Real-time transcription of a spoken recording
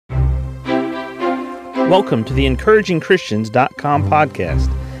Welcome to the encouragingchristians.com podcast.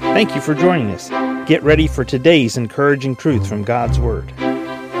 Thank you for joining us. Get ready for today's encouraging truth from God's Word.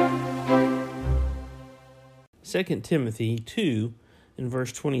 2 Timothy 2 in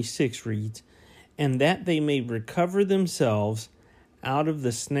verse 26 reads, "And that they may recover themselves out of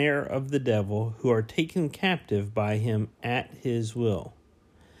the snare of the devil, who are taken captive by him at his will."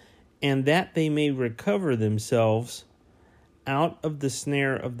 And that they may recover themselves out of the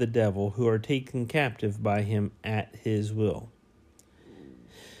snare of the devil, who are taken captive by him at his will.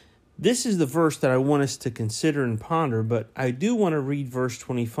 This is the verse that I want us to consider and ponder, but I do want to read verse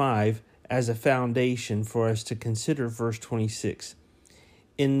 25 as a foundation for us to consider verse 26.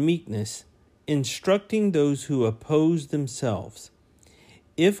 "In meekness, instructing those who oppose themselves,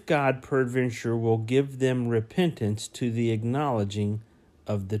 if God peradventure will give them repentance to the acknowledging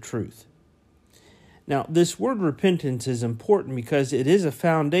of the truth." Now, this word repentance is important because it is a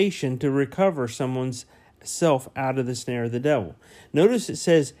foundation to recover someone's self out of the snare of the devil. Notice it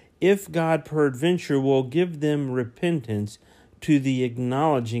says, if God peradventure will give them repentance to the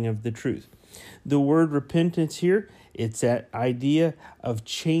acknowledging of the truth. The word repentance here, it's that idea of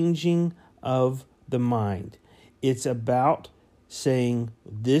changing of the mind. It's about saying,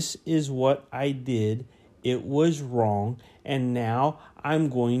 this is what I did, it was wrong, and now I'm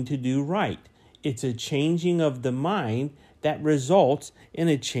going to do right. It's a changing of the mind that results in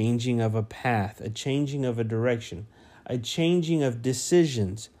a changing of a path, a changing of a direction, a changing of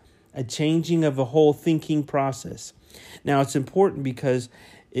decisions, a changing of a whole thinking process. Now, it's important because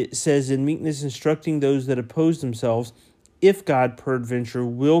it says, in meekness instructing those that oppose themselves, if God peradventure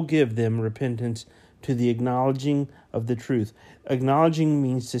will give them repentance to the acknowledging of the truth. Acknowledging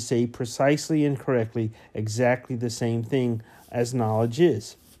means to say precisely and correctly exactly the same thing as knowledge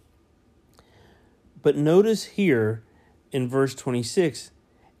is. But notice here in verse 26,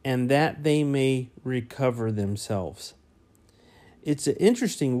 and that they may recover themselves. It's an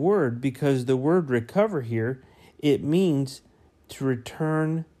interesting word because the word recover here, it means to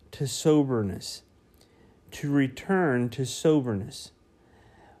return to soberness. To return to soberness.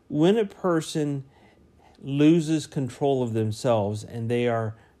 When a person loses control of themselves and they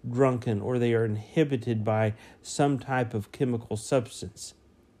are drunken or they are inhibited by some type of chemical substance,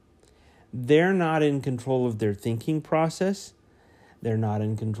 they're not in control of their thinking process. They're not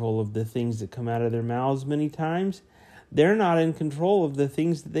in control of the things that come out of their mouths many times. They're not in control of the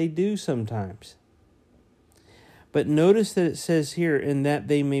things that they do sometimes. But notice that it says here, in that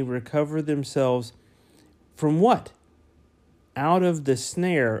they may recover themselves from what? Out of the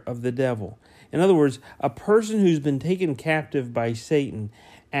snare of the devil. In other words, a person who's been taken captive by Satan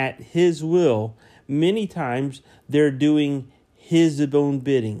at his will, many times they're doing his own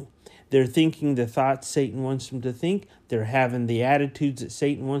bidding. They're thinking the thoughts Satan wants them to think. They're having the attitudes that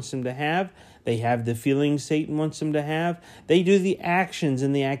Satan wants them to have. They have the feelings Satan wants them to have. They do the actions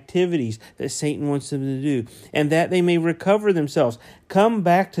and the activities that Satan wants them to do. And that they may recover themselves. Come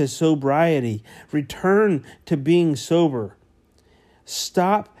back to sobriety. Return to being sober.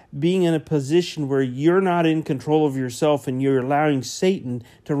 Stop being in a position where you're not in control of yourself and you're allowing Satan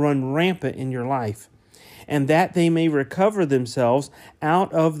to run rampant in your life. And that they may recover themselves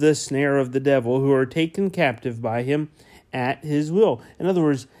out of the snare of the devil, who are taken captive by him at his will. In other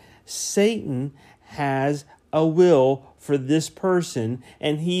words, Satan has a will for this person,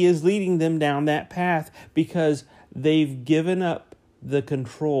 and he is leading them down that path because they've given up the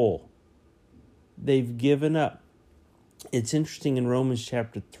control. They've given up. It's interesting in Romans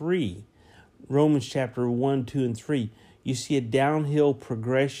chapter 3, Romans chapter 1, 2, and 3, you see a downhill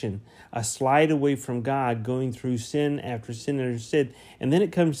progression, a slide away from God, going through sin after sin after sin. And then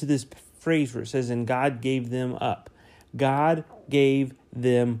it comes to this phrase where it says, and God gave them up. God gave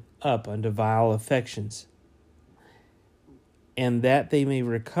them up unto vile affections. And that they may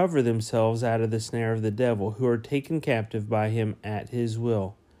recover themselves out of the snare of the devil, who are taken captive by him at his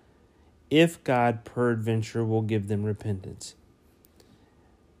will, if God peradventure will give them repentance.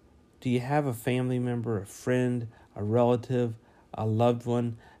 Do you have a family member, a friend, a relative, a loved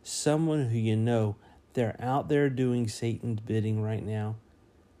one, someone who you know, they're out there doing Satan's bidding right now?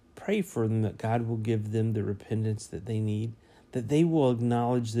 Pray for them that God will give them the repentance that they need, that they will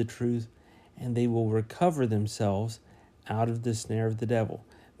acknowledge the truth, and they will recover themselves out of the snare of the devil.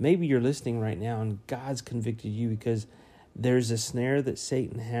 Maybe you're listening right now and God's convicted you because there's a snare that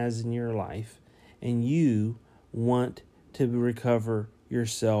Satan has in your life, and you want to recover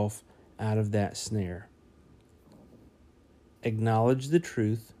yourself out of that snare. Acknowledge the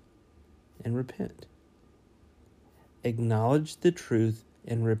truth and repent. Acknowledge the truth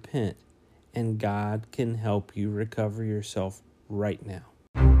and repent, and God can help you recover yourself right now.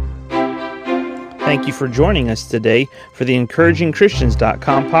 Thank you for joining us today for the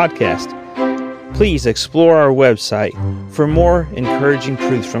EncouragingChristians.com podcast. Please explore our website for more encouraging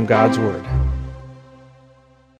truths from God's Word.